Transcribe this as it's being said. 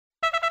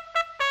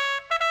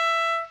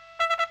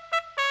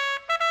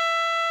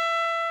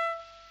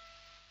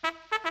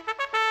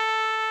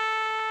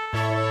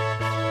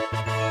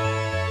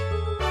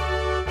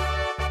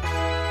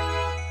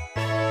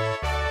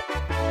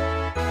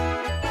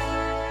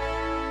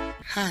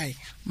Hi,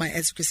 my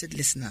exquisite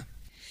listener.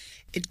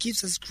 It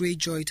gives us great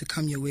joy to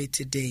come your way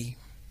today.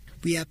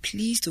 We are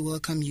pleased to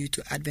welcome you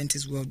to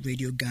Adventist World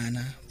Radio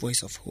Ghana,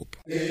 Voice of Hope.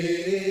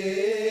 AWR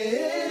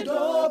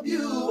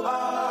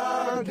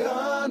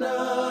Ghana,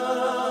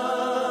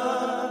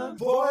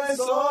 Voice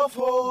of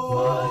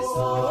Hope.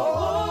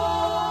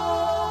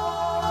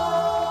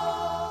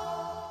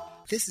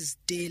 This is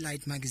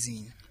Daylight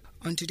Magazine.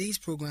 On today's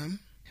program,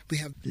 we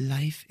have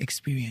life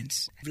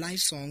experience, live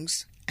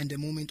songs, and a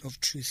moment of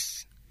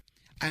truth.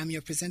 I am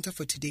your presenter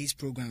for today's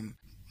program.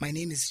 My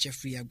name is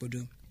Jeffrey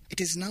Agbodo. It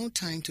is now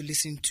time to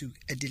listen to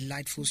a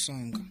delightful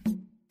song.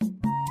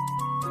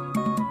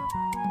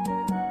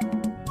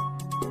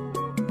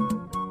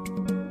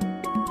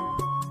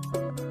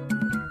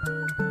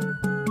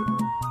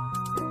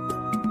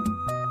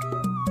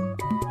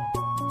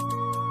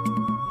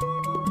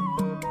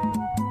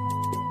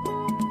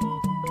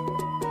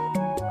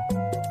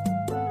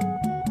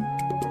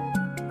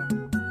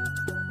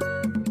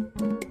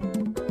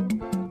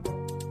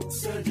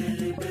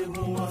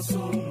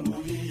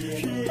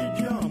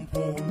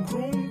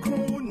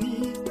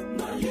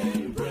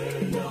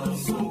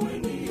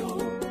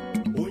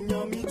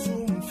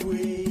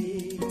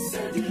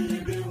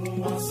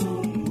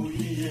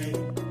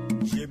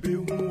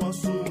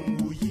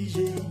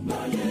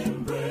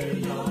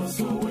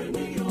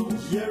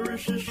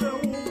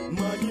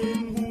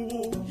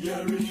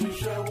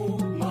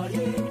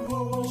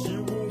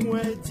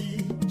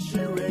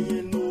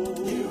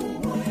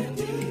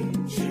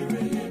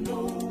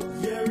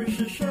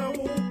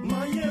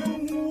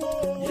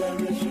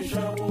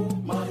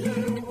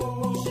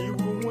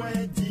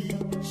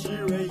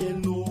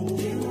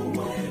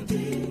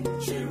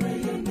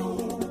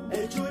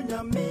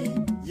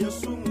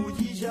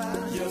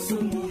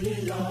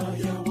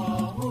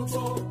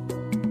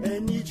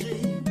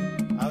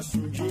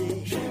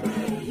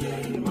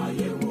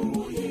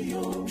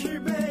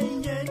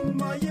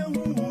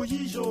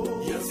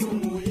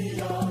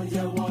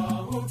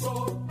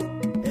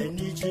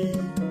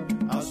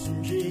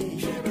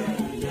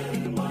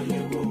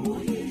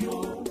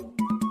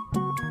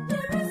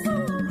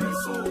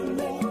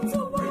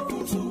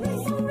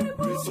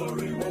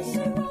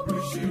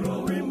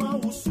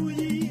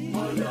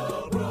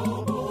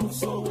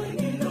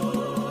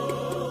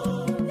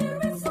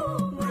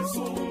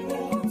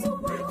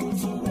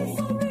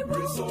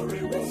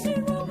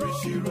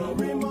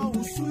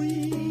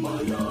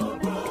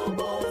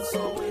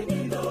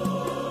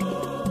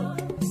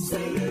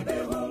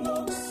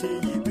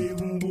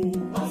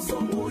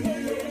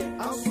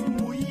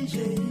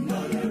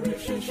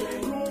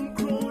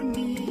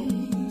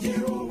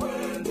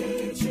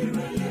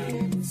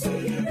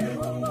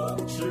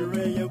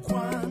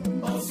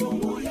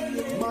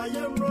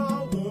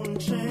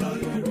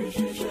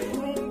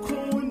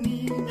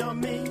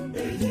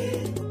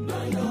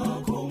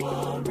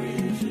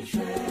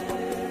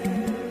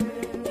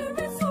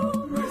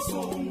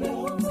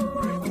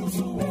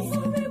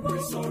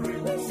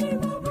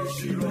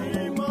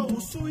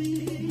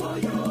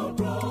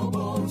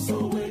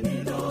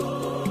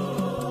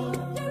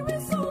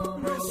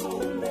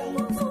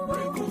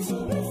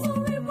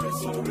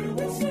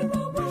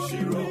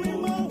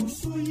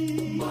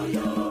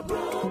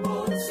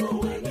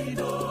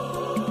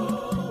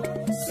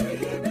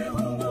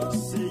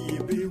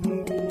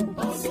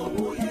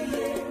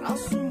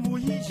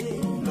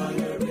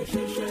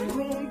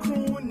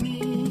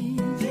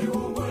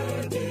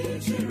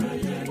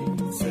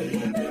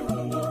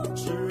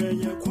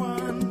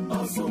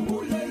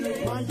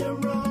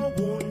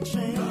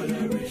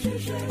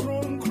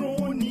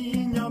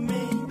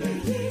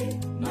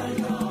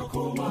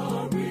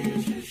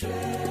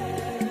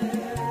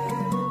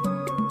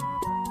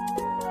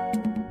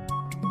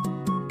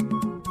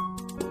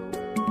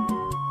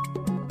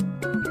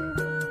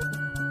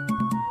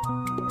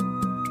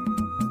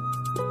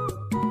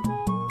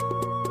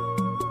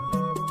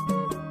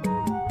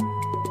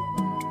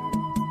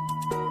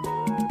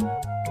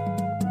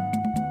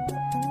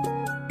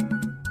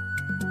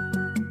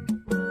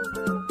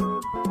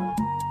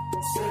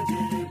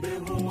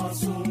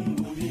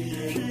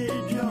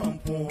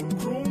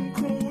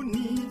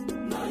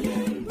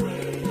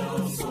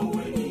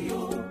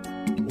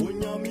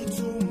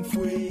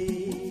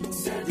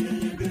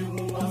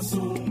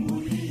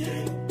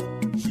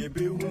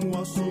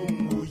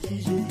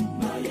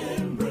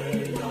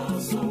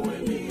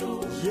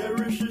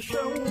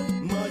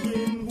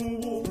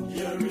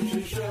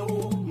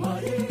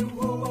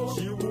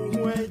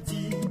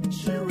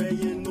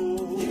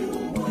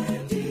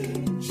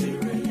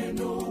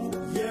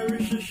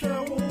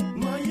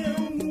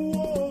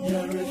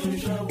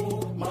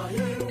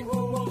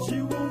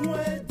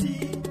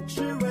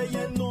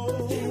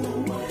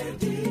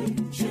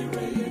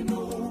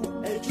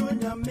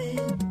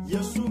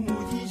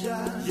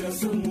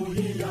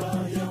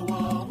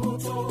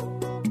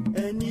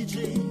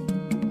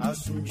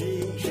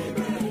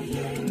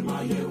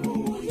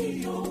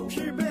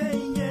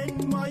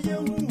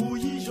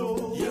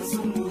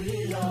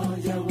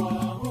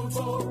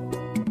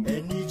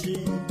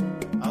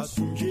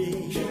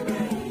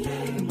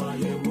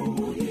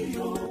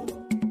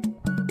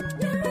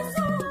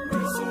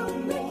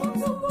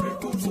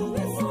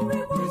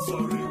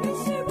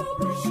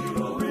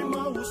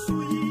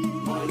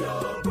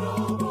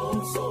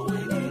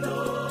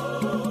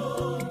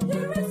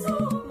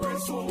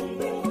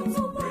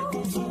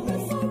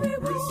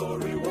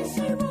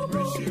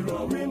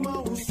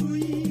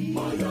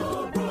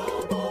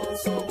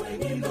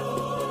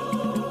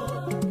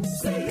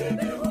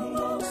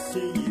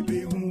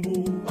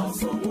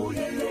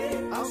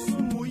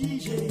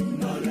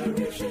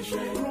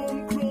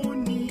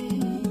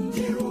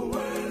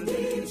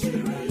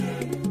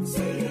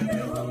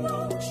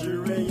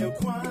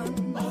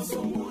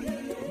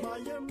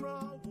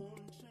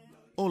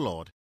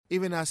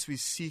 Even as we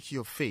seek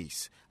your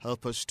face,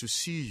 help us to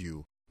see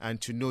you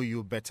and to know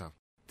you better.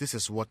 This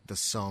is what the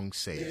song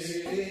says.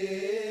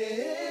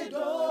 AWR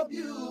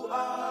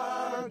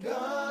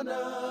Ghana,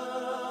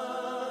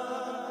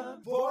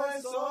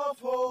 Voice of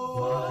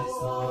Hope.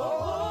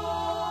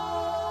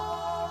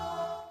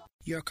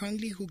 You are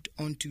currently hooked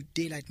onto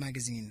Daylight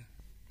Magazine,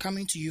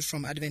 coming to you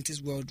from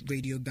Adventist World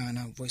Radio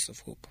Ghana, Voice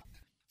of Hope.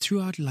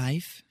 Throughout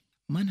life,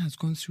 man has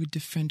gone through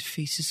different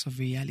phases of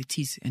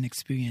realities and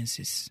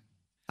experiences.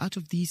 Out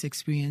of these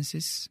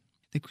experiences,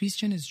 the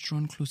Christian is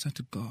drawn closer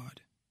to God.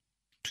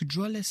 To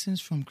draw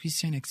lessons from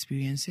Christian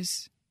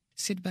experiences,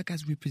 sit back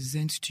as we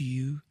present to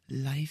you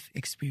Life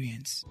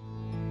Experience.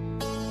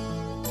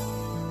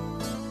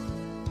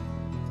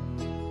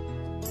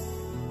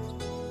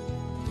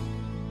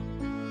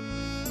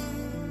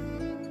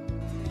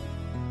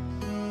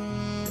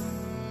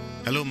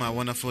 Hello, my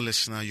wonderful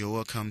listener. You're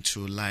welcome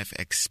to Life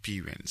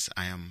Experience.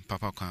 I am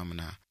Papa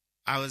Kwamna.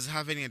 I was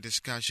having a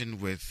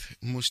discussion with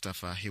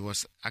Mustafa. He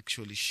was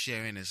actually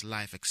sharing his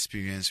life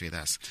experience with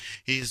us.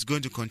 He is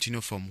going to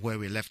continue from where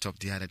we left off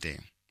the other day.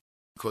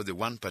 Because the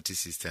one-party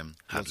system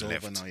had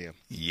left. Over now, yeah.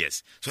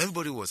 Yes. So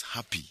everybody was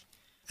happy.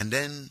 And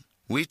then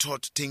we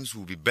thought things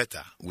would be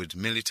better with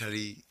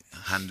military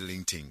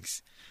handling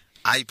things.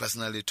 I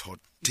personally thought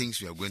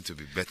things were going to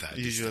be better.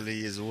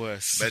 Usually is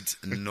worse. But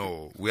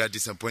no, we are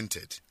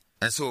disappointed.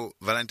 And so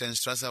Valentine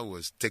Strasser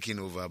was taken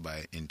over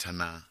by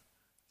internal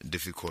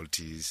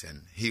difficulties,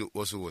 and he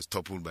also was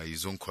toppled by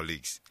his own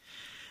colleagues.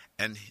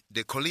 And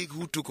the colleague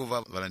who took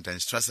over Valentine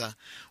Strasser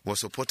was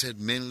supported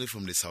mainly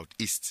from the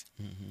southeast.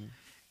 Mm-hmm.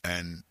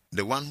 And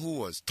the one who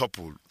was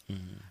toppled,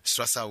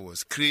 Strasser,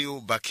 was Creole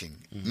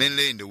backing,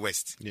 mainly in the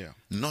west,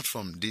 not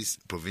from these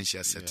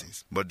provincial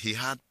settings. But he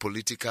had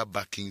political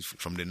backing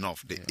from the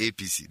north, the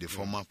APC, the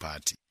former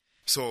party.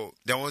 So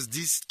there was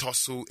this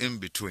tussle in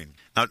between.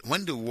 Now,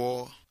 when the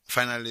war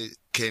finally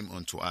came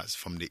onto us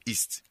from the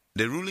east,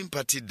 the ruling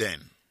party then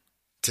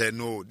said,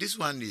 no, this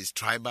one is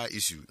tribal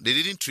issue. They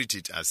didn't treat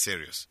it as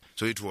serious.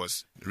 So it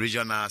was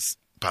regional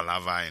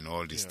palaver and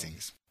all these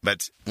things.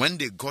 But when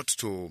they got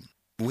to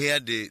where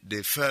they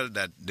felt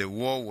that the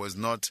war was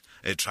not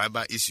a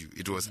tribal issue,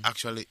 it was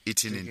actually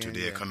eating into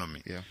the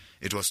economy. Yeah.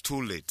 It was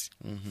too late.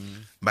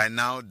 Mm-hmm. By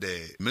now,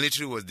 the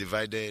military was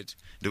divided.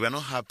 They were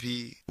not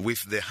happy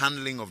with the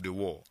handling of the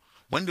war.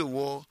 When the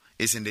war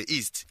is in the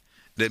east,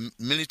 the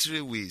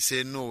military will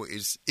say, no,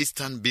 it's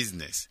Eastern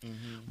business.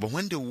 Mm-hmm. But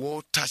when the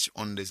war touched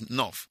on the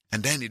north,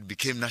 and then it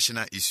became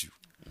national issue.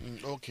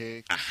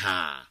 Okay.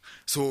 Aha.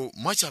 So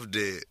much of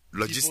the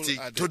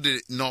logistic to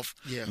the north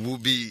will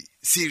be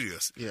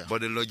serious. Yeah.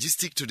 But the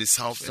logistic to the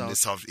south and the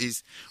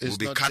southeast will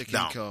be cut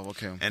down.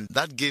 Okay. And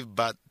that gave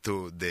birth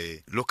to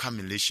the local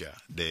militia,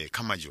 the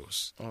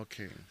Kamajos.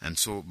 Okay. And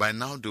so by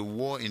now the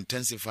war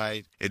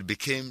intensified. It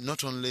became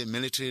not only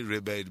military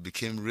rebel, it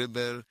became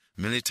rebel,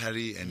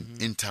 military and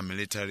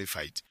intermilitary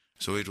fight.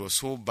 So it was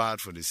so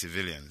bad for the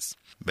civilians.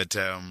 But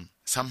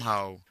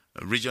somehow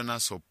regional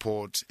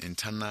support,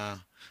 internal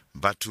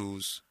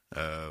battles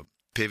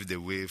paved the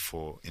way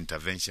for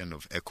intervention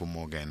of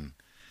ECOMOG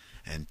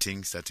and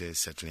things started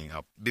settling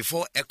up.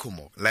 Before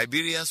ECOMOG,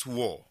 Liberia's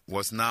war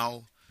was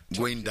now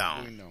going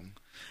down.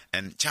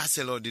 And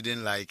Chancellor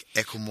didn't like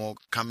ECOMOG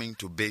coming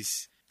to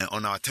base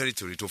on our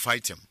territory to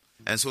fight him.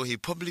 And so he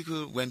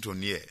publicly went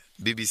on air,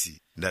 BBC,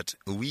 that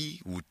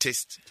we would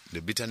taste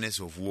the bitterness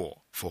of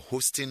war for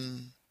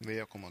hosting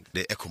the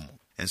ECOMOG.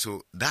 And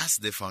so that's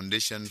the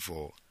foundation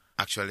for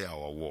actually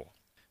our war.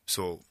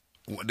 So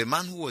the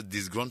man who was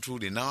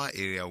disgruntled in our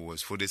area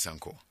was Fode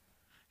Sanko.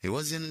 He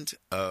wasn't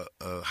a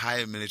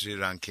high military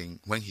ranking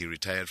when he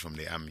retired from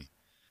the army.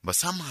 But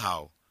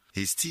somehow,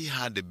 he still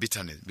had the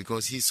bitterness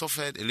because he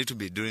suffered a little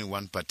bit during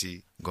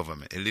one-party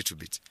government, a little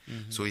bit.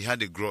 Mm-hmm. So he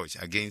had a grudge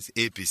against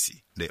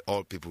APC, the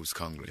All People's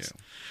Congress.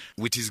 Yeah.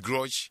 With his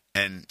grudge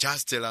and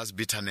Charles Taylor's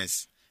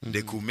bitterness,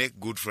 they could make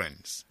good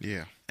friends.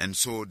 Yeah. And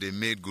so they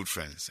made good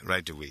friends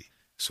right away.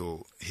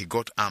 So he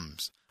got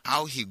arms.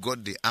 How he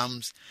got the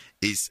arms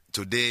is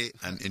today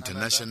an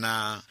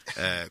international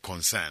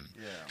concern.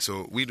 Yeah.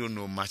 So we don't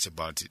know much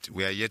about it.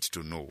 We are yet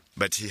to know.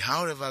 But he,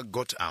 however,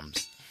 got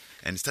arms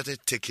and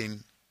started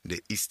taking the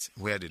east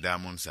where the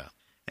diamonds are.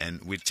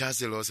 And with Charles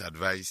Taylor's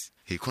advice,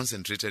 he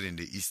concentrated in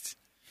the east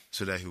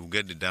so that he would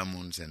get the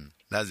diamonds, and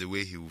that's the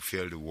way he would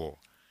fail the war.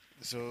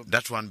 So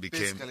that one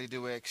became... Basically, they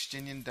were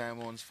exchanging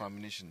diamonds for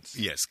ammunition.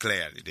 Yes,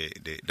 clearly.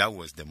 That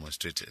was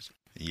demonstrated.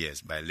 Yes,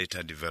 by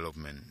later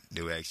development,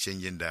 they were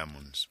exchanging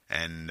diamonds.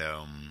 And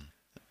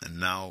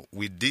now,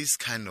 with this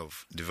kind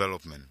of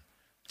development,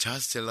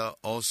 Charles Taylor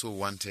also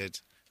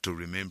wanted to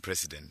remain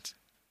president.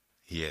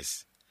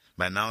 Yes.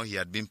 By now, he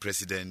had been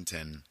president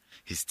and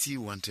he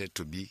still wanted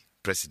to be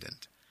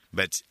president.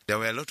 But there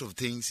were a lot of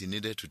things he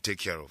needed to take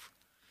care of.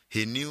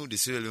 He knew the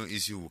Sierra Leone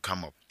issue would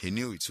come up. He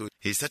knew it. So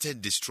he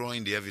started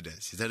destroying the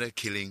evidence. He started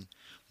killing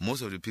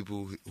most of the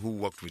people who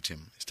worked with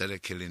him. He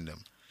started killing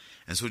them.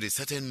 And so they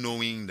started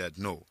knowing that,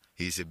 no,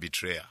 he's a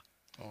betrayer.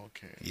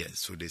 Okay. Yes,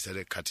 so they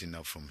started cutting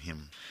out from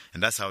him.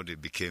 And that's how they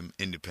became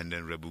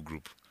Independent Rebel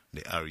Group,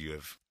 the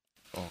RUF.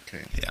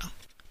 Okay. Yeah.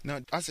 Now,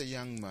 as a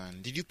young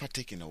man, did you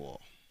partake in a war?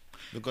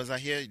 Because I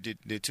hear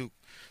they took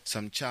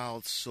some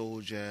child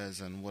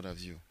soldiers and what have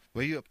you.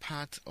 Were you a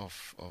part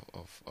of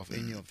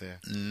any of their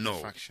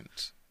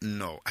factions?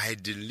 No, I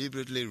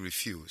deliberately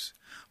refused.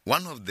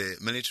 One of the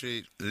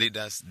military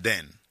leaders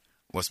then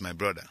was my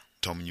brother,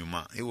 Tom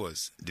Newman. He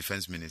was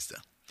defense minister.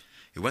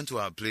 He went to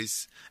our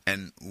place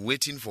and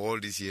waiting for all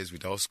these years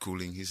without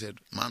schooling, he said,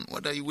 "Man,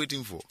 what are you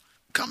waiting for?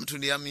 Come to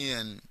the army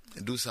and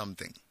do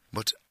something."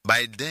 But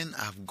by then,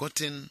 I've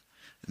gotten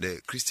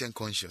the Christian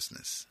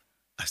consciousness.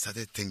 I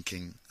started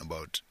thinking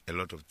about a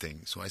lot of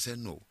things. So I said,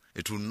 no,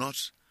 it will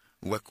not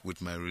work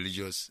with my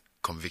religious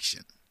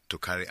conviction to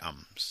carry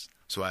arms.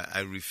 So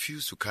I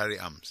refused to carry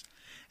arms.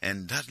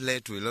 And that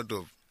led to a lot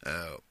of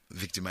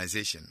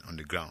victimization on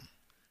the ground.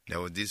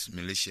 There were these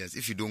militias.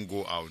 If you don't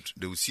go out,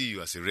 they will see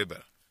you as a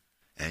rebel.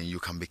 And you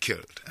can be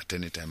killed at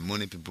any time.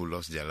 Many people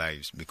lost their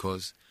lives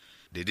because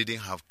they didn't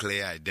have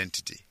clear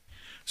identity.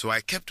 So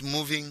I kept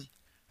moving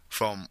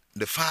from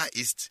the far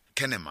east,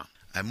 Kenema.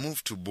 I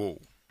moved to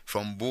Bo.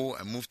 From Bo,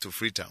 I moved to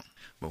Freetown.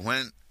 But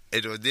when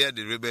it was there,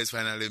 the rebels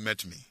finally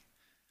met me.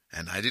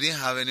 And I didn't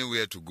have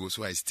anywhere to go,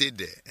 so I stayed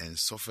there and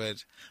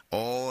suffered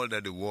all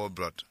that the war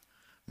brought.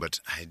 But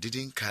I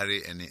didn't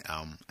carry any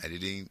arm. I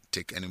didn't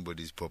take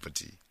anybody's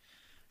property.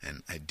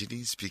 And I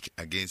didn't speak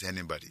against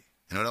anybody.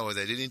 In other words,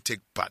 I didn't take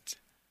part,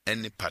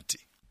 any party.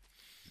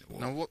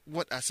 Now,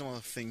 what are some of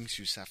the things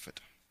you suffered?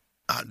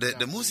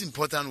 The most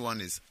important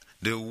one is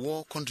the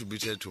war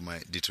contributed to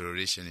my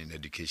deterioration in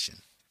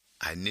education.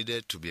 I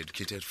needed to be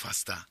educated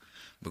faster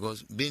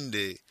because being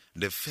the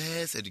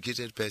first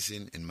educated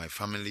person in my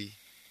family,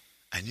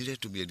 I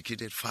needed to be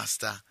educated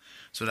faster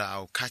so that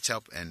I'll catch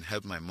up and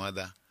help my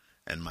mother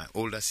and my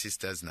older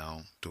sisters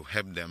now to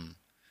help them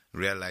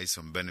realize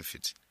some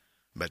benefit.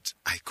 But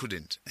I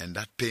couldn't, and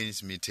that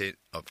pains me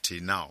up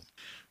till now.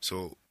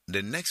 So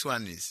the next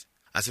one is,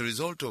 as a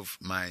result of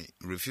my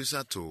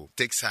refusal to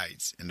take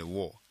sides in the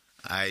war,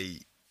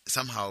 I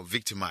somehow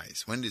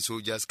victimized. When the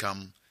soldiers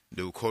come,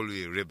 they will call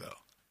you a rebel.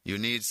 You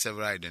need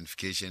several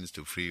identifications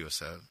to free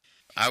yourself.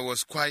 I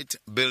was quite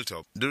built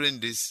up.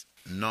 During these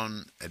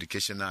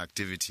non-educational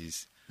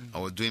activities, I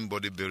was doing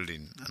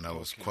bodybuilding, and I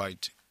was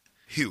quite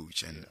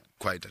huge and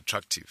quite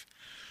attractive.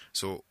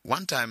 So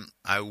one time,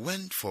 I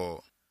went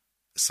for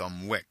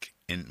some work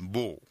in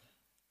Bo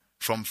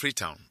from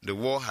Freetown. The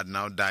war had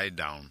now died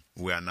down.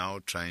 We are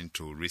now trying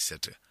to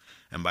resettle.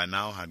 And by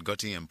now, I had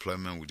gotten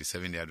employment with the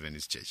Seventh-day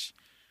Adventist Church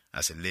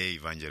as a lay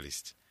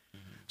evangelist.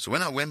 So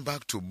when I went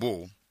back to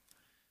Bo,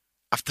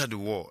 after the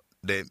war,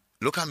 the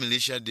local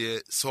militia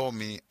there saw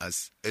me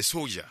as a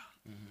soldier.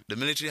 The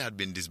military had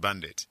been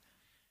disbanded.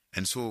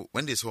 And so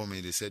when they saw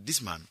me, they said,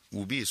 this man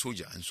will be a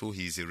soldier, and so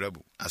he is a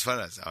rebel, as far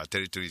as our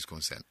territory is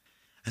concerned.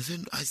 And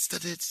then I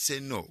started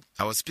saying no.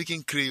 I was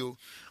speaking Creole,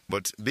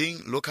 but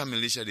being local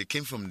militia, they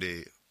came from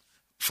the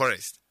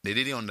forest. They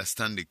didn't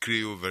understand the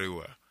Creole very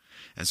well.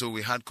 And so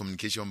we had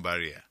communication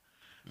barrier.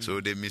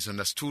 So they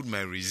misunderstood my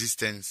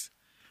resistance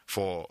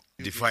for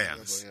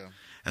defiance.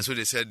 And so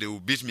they said they will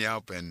beat me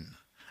up, and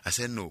I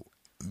said, no,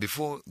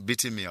 before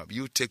beating me up,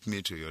 you take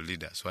me to your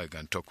leader so I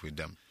can talk with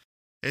them.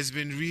 It's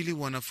been really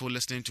wonderful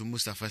listening to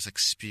Mustafa's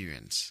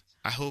experience.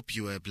 I hope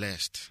you are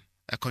blessed.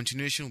 A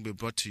continuation will be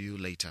brought to you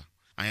later.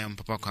 I am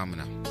Papa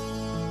Kwamina.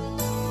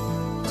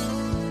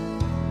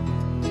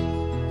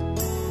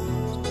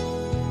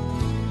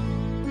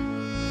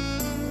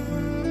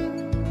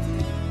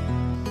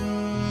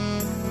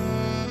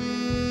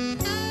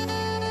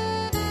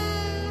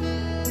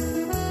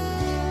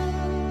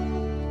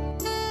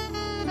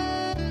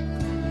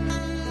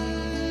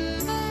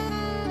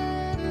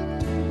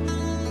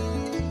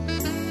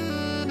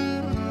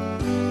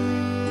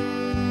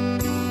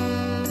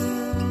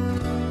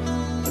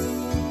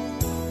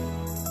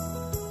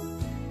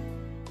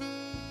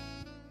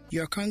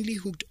 You are currently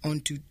hooked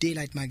onto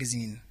Daylight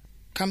Magazine,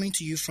 coming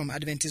to you from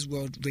Adventist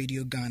World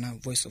Radio Ghana,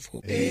 Voice of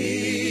Hope.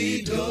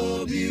 AWR,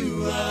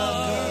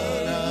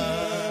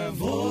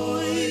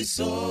 Voice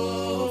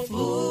of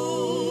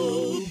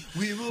Hope,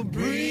 we will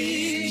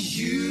bring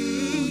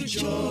you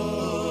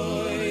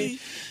joy,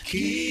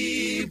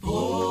 keep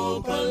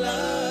hope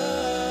alive.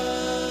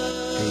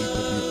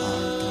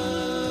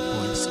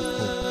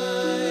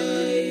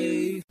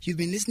 You've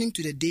been listening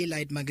to the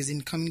Daylight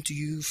Magazine coming to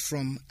you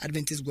from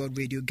Adventist World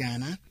Radio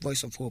Ghana,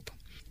 Voice of Hope.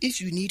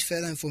 If you need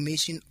further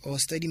information or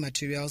study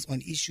materials on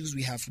issues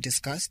we have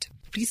discussed,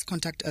 please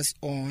contact us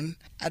on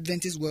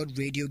Adventist World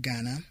Radio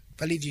Ghana,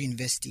 Valley View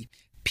University,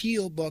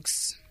 P.O.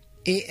 Box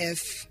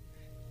AF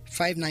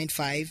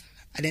 595,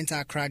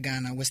 Adenta Accra,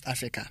 Ghana, West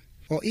Africa.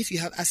 Or if you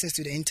have access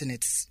to the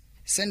internet,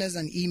 send us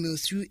an email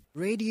through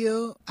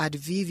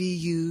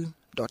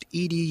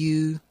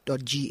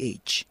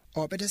radio@vvu.edu.gh.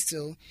 Or better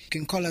still, you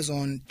can call us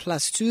on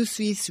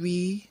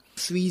 +233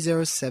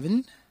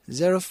 307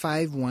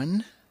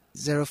 051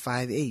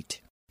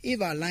 058.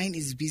 If our line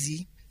is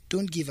busy,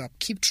 don't give up.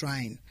 Keep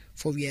trying,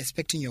 for we are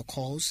expecting your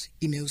calls,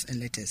 emails,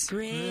 and letters.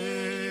 Great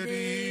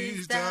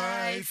is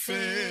thy thy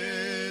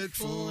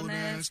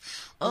faithfulness,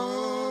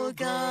 O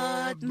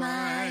God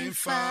my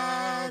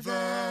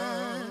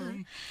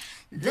Father.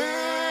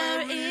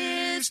 There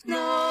is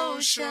no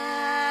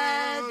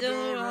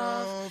shadow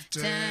of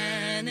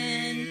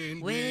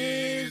turning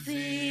with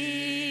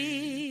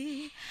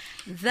thee.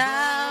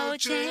 Thou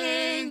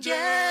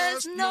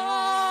changest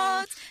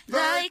not,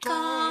 thy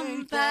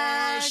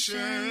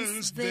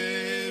compassions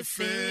they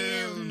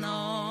fail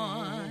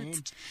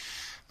not.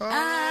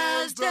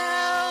 As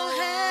thou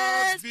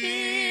hast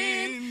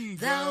been,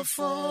 thou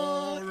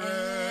forever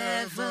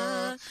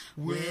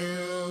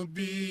will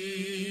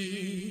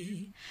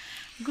be.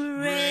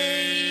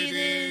 Great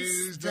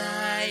is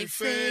thy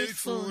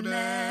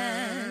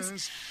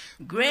faithfulness,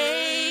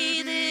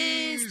 great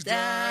is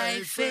thy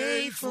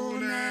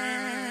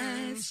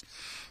faithfulness.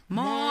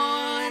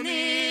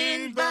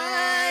 Morning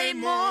by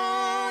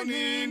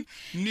morning,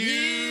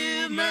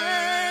 new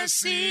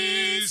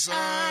mercies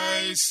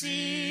I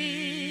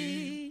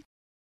see.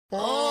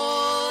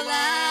 All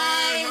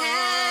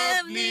I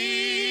have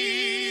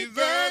needed,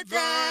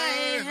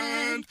 thy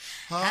hand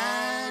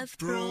hath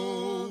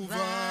provided.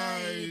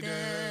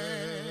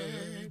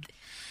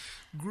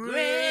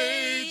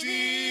 Great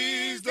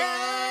is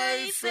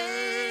thy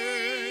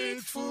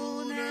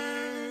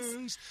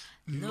faithfulness,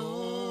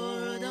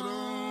 Lord,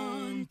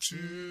 unto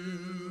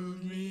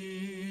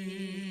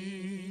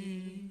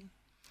me.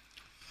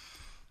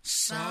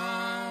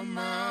 Summer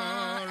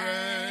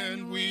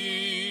and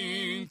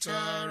winter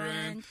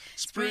and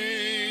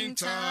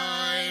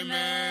springtime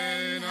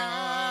and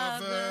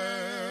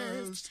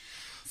harvest,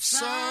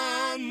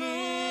 sun,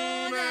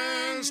 moon,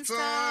 and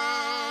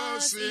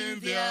stars in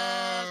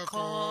their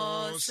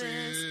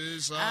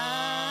courses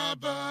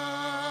above,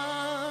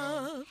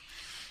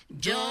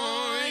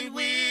 join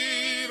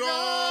with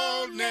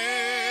all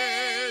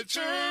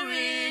nature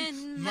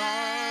in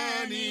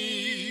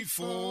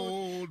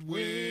manifold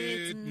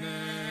witness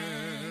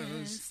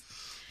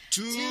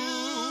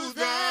to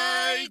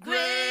thy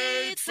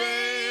great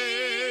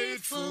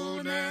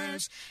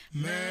faithfulness,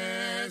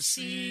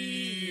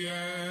 mercy,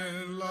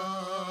 and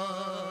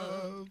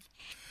love.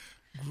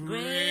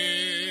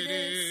 Great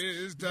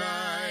is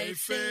thy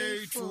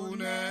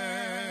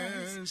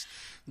faithfulness,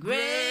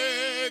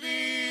 great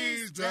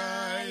is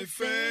thy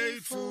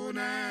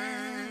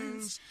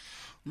faithfulness.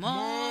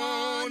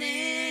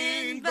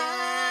 Morning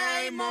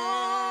by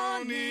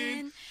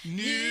morning,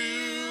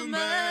 new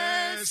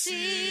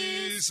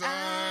mercies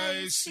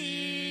I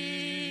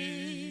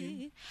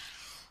see.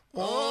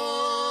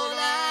 All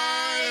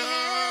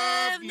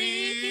I have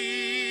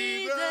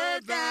needed,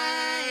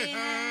 thy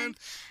hand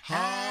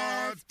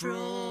hath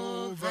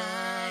provided.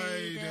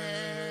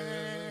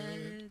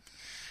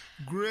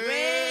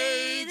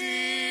 Great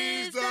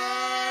is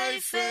thy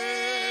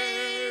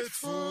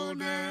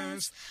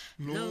faithfulness,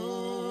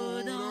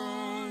 Lord,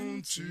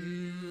 unto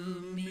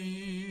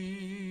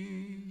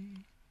me.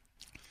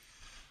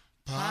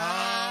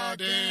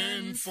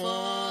 Pardon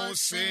for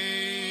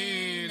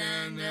sin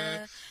and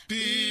the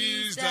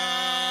peace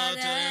that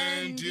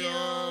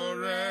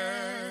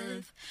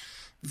endureth,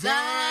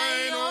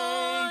 thine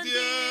own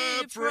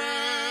dear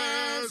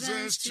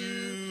presence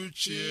to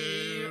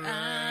cheer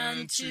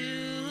and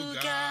to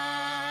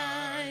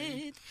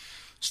guide,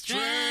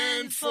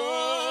 strength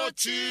for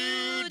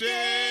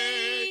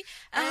today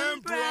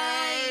and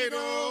bright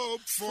hope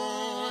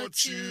for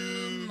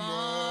tomorrow.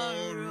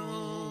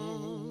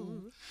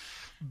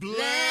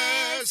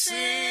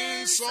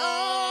 Blessings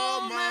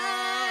all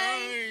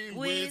mine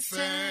with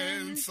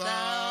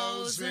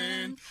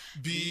 10,000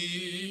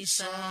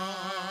 beside.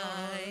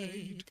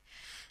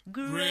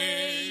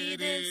 Great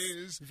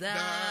is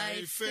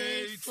thy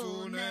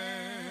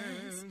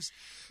faithfulness.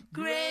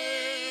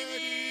 Great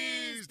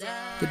is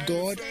thy With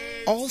God,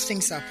 all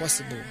things are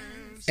possible.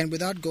 And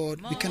without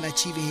God, we can't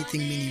achieve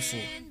anything meaningful.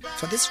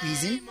 For this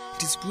reason,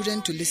 it is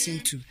prudent to listen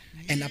to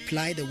and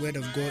apply the Word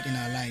of God in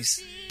our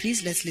lives.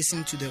 Please let's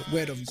listen to the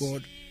Word of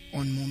God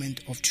on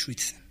Moment of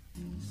Truth.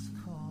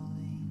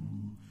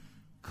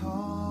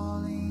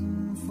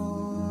 Calling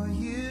for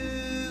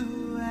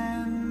you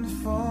and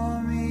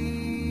for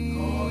me.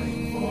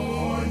 Calling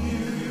for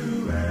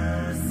you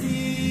and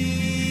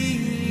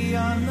see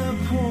on the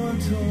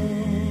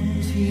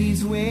portals,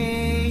 he's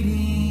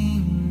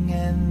waiting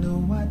and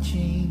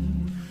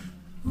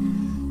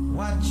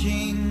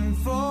watching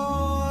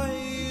for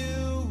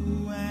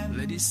you. And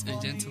ladies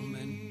and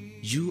gentlemen,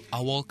 you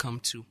are welcome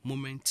to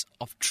Moment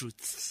of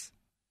Truth.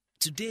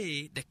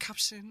 Today, the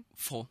caption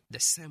for the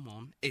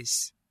sermon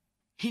is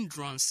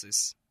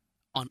Hindrances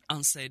on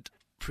Answered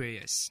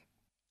Prayers.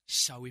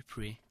 Shall we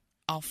pray?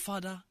 Our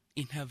Father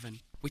in heaven,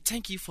 we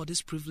thank you for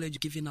this privilege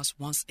given us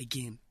once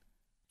again.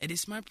 It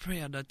is my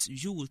prayer that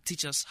you will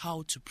teach us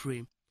how to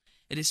pray.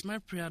 It is my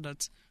prayer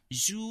that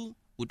you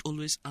would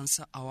always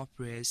answer our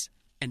prayers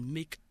and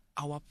make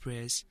our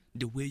prayers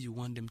the way you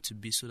want them to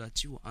be, so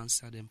that you will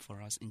answer them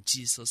for us. In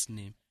Jesus'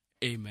 name,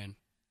 amen.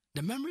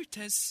 The memory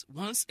text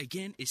once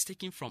again is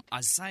taken from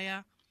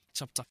Isaiah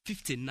chapter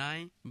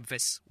 59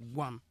 verse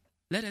 1.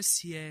 Let us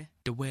hear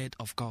the word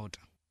of God.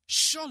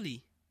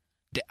 Surely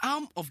The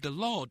arm of the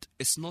Lord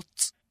is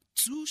not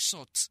too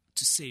short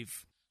to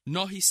save,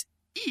 nor his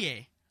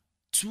ear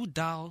too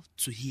dull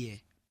to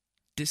hear.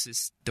 This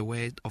is the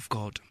word of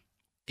God.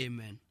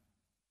 Amen.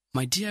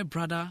 My dear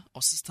brother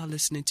or sister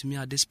listening to me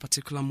at this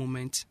particular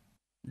moment,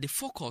 the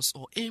focus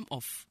or aim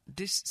of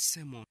this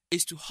sermon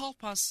is to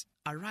help us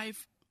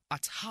arrive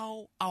at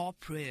how our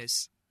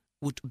prayers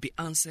would be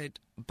answered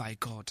by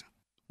God.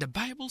 The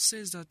Bible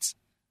says that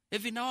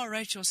even our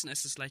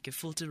righteousness is like a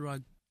filthy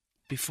rag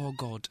before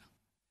God.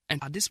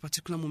 And at this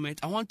particular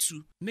moment, I want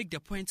to make the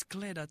point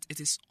clear that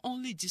it is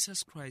only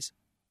Jesus Christ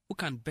who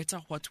can better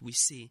what we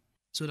say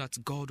so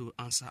that God will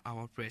answer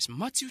our prayers.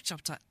 Matthew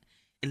chapter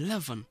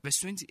 11 verse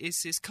 28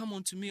 says, "Come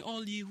unto me,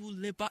 all ye who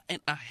labor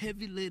and are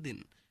heavy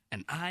laden,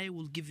 and I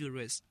will give you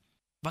rest."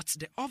 But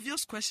the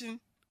obvious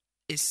question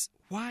is,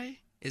 why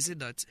is it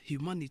that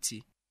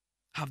humanity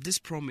have this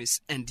promise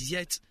and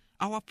yet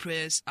our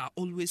prayers are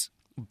always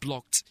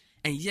blocked,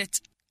 and yet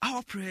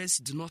our prayers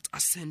do not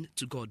ascend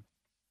to God?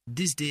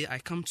 This day I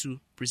come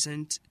to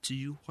present to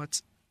you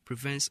what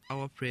prevents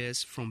our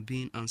prayers from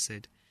being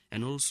answered,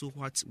 and also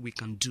what we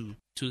can do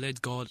to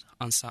let God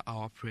answer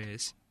our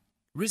prayers.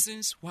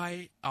 Reasons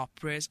why our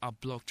prayers are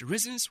blocked.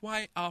 Reasons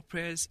why our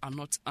prayers are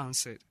not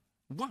answered.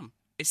 1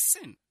 is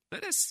sin.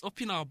 Let us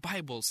open our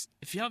Bibles.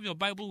 If you have your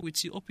Bible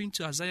with you, open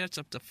to Isaiah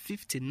chapter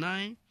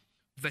 59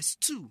 verse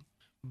 2.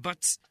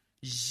 "But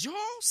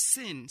your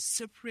sin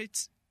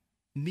separates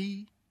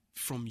me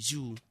from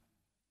you."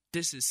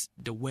 This is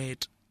the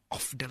word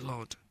of the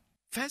Lord.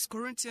 1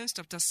 Corinthians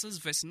chapter 6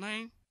 verse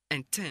 9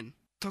 and 10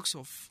 talks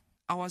of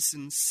our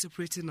sins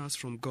separating us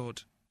from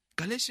God.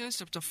 Galatians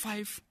chapter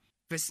 5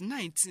 verse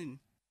 19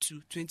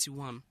 to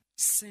 21.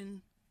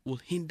 Sin will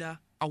hinder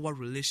our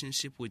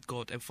relationship with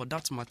God, and for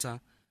that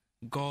matter,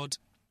 God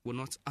will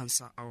not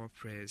answer our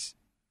prayers.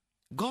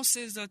 God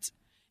says that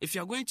if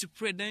you are going to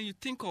pray, then you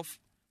think of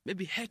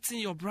maybe hurting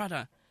your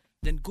brother,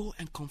 then go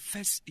and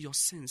confess your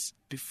sins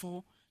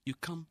before you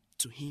come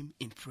to him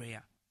in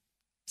prayer.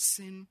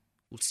 Sin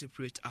will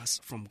separate us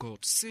from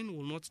God. Sin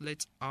will not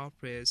let our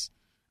prayers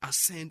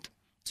ascend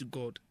to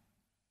God.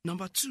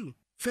 Number 2,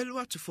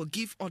 failure to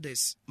forgive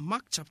others.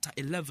 Mark chapter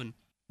 11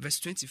 verse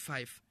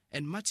 25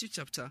 and Matthew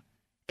chapter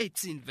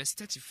 18 verse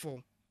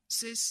 34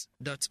 says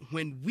that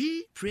when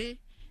we pray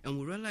and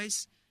we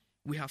realize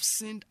we have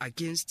sinned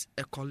against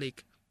a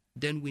colleague,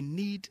 then we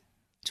need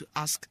to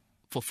ask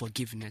for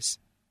forgiveness.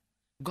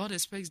 God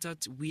expects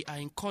that we are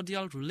in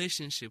cordial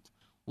relationship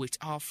with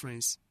our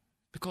friends,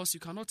 because you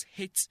cannot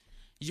hate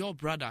your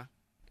brother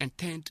and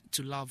tend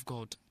to love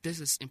God. This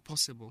is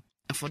impossible.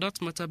 And for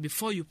that matter,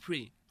 before you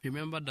pray,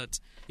 remember that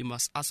you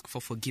must ask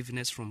for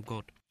forgiveness from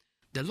God.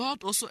 The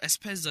Lord also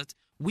expects that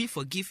we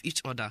forgive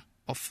each other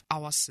of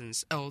our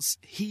sins, else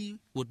He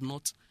would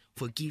not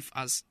forgive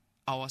us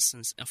our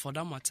sins. And for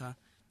that matter,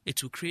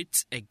 it will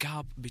create a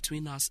gap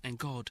between us and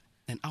God,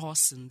 and our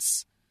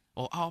sins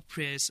or our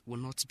prayers will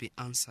not be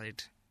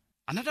answered.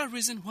 Another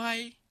reason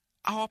why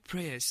our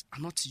prayers are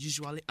not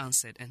usually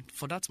answered, and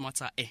for that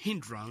matter a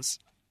hindrance,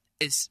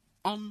 is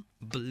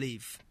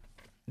unbelief.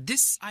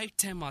 This I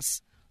term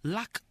as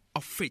lack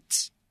of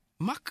faith.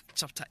 Mark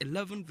chapter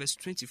 11 verse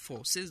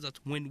 24 says that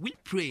when we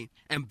pray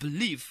and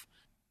believe,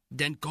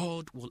 then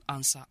God will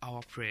answer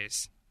our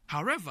prayers.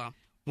 However,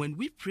 when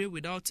we pray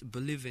without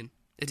believing,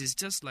 it is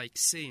just like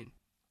saying,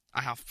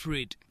 I have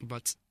prayed,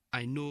 but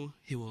I know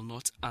He will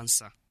not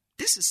answer.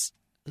 This is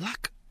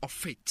lack of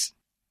faith.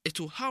 It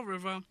will,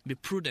 however, be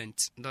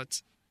prudent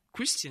that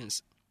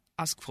Christians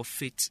ask for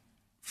faith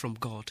from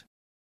God.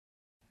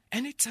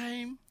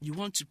 Anytime you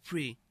want to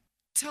pray,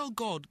 tell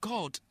God,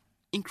 God,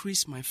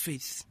 increase my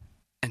faith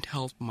and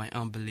help my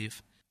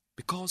unbelief.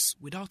 Because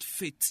without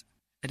faith,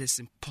 it is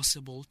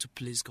impossible to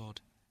please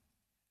God.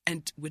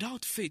 And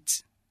without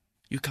faith,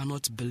 you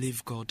cannot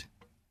believe God.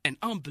 And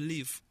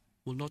unbelief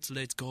will not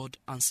let God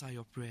answer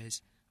your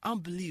prayers.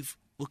 Unbelief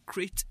will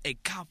create a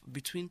gap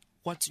between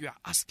what you are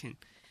asking,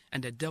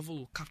 and the devil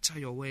will capture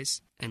your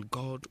words, and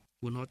God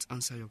will not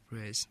answer your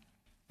prayers.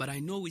 But I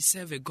know we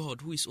serve a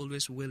God who is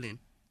always willing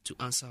to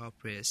answer our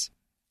prayers.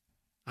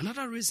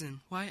 Another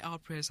reason why our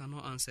prayers are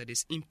not answered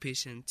is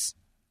impatience.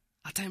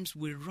 At times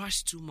we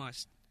rush too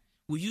much.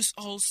 We use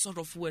all sort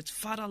of words.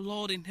 Father,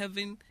 Lord in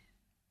heaven,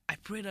 I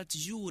pray that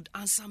you would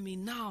answer me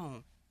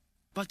now.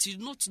 But you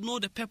do not know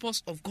the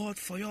purpose of God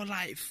for your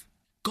life.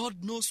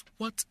 God knows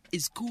what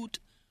is good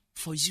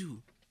for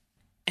you.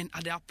 And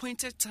at the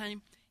appointed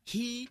time,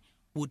 He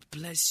would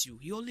bless you.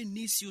 He only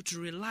needs you to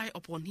rely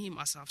upon Him,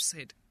 as I've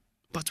said.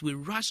 But we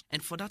rush,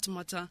 and for that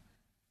matter,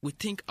 we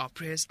think our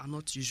prayers are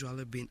not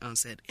usually being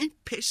answered.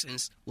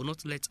 Impatience will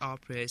not let our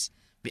prayers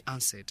be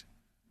answered.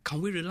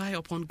 Can we rely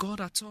upon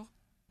God at all?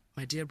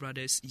 My dear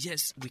brothers,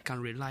 yes, we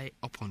can rely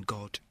upon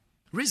God.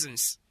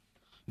 Reasons: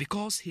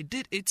 because He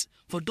did it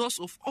for those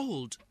of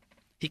old,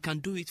 He can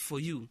do it for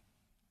you.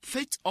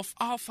 Faith of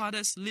our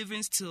fathers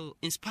living still,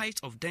 in spite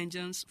of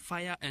dangers,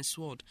 fire and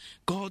sword,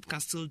 God can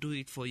still do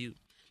it for you.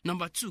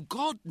 Number 2,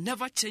 God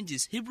never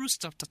changes. Hebrews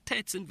chapter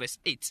 13 verse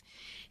 8.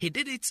 He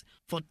did it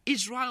for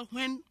Israel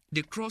when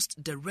they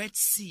crossed the Red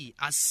Sea,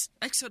 as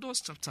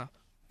Exodus chapter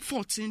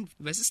 14,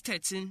 verses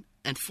 13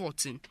 and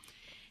 14.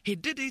 He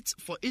did it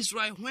for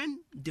Israel when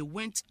they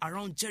went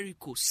around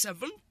Jericho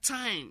 7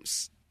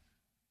 times.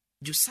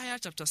 Josiah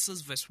chapter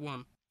 6 verse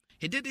 1.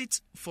 He did it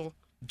for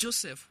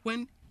Joseph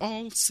when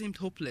all seemed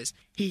hopeless.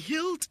 He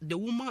healed the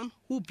woman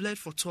who bled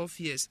for 12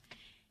 years.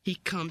 He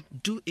can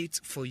do it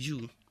for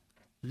you.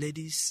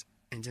 Ladies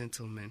and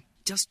gentlemen,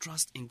 just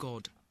trust in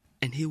God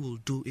and He will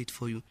do it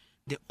for you.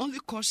 The only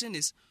caution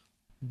is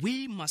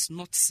we must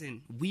not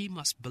sin. We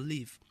must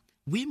believe.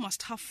 We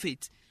must have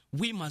faith.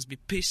 We must be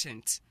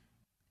patient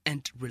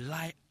and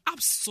rely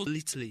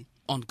absolutely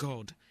on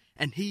God,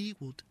 and He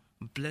would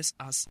bless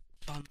us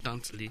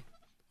abundantly.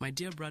 My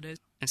dear brother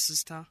and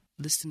sister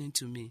listening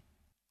to me,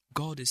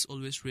 God is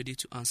always ready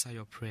to answer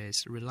your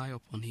prayers. Rely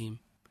upon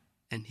Him,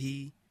 and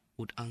He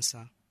would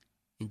answer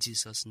in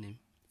Jesus' name.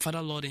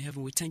 Father, Lord in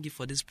heaven, we thank You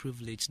for this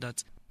privilege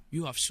that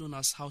You have shown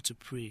us how to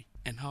pray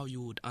and how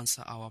You would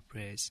answer our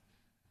prayers.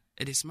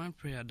 It is my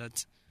prayer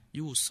that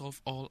You will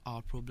solve all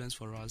our problems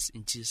for us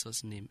in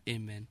Jesus' name.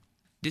 Amen.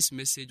 This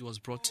message was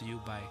brought to you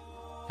by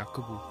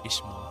Yakubu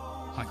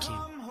Ishmael Hakim.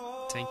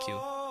 Thank you.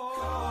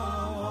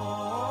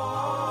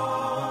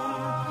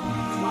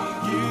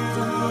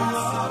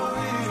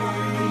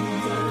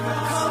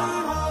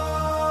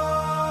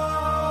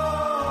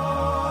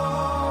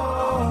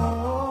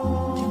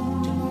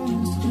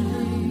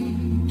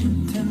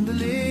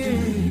 Tenderly,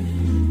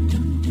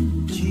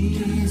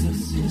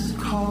 Jesus is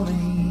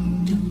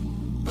calling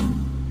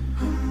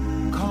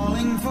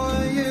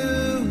for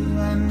you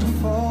and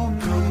for me.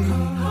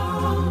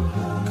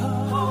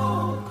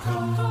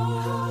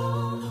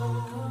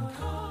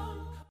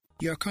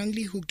 You are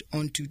currently hooked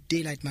on to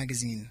Daylight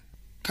Magazine,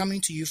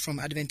 coming to you from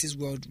Adventist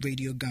World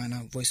Radio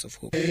Ghana, Voice of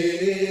Hope. AWR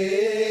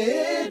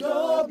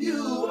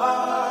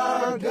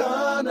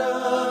Ghana,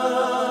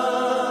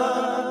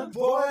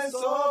 Voice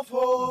of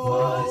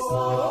Hope.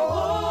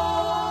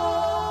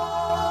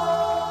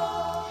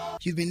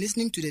 You've been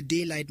listening to the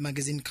Daylight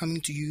Magazine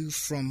coming to you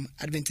from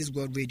Adventist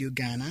World Radio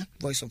Ghana,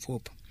 Voice of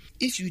Hope.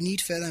 If you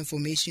need further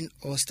information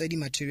or study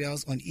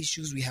materials on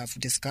issues we have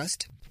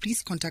discussed,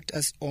 please contact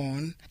us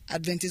on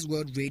Adventist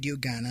World Radio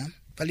Ghana,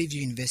 Valley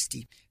View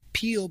University,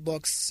 P.O.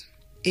 Box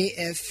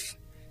AF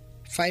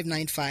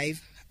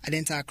 595,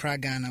 Adenta, Accra,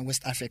 Ghana,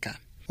 West Africa.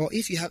 Or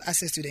if you have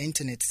access to the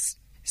internet,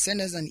 send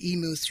us an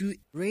email through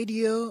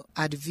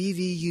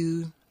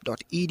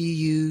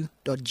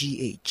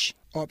radio@vvu.edu.gh.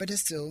 Or better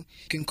still,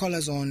 you can call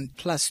us on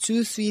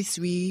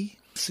 +233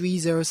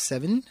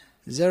 307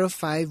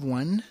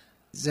 051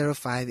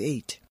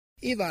 058.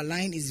 If our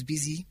line is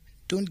busy,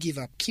 don't give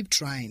up. Keep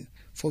trying,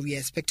 for we are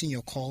expecting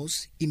your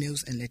calls,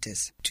 emails, and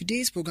letters.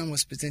 Today's program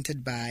was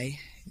presented by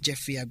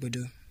Jeffrey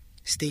Agbodo.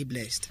 Stay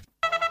blessed.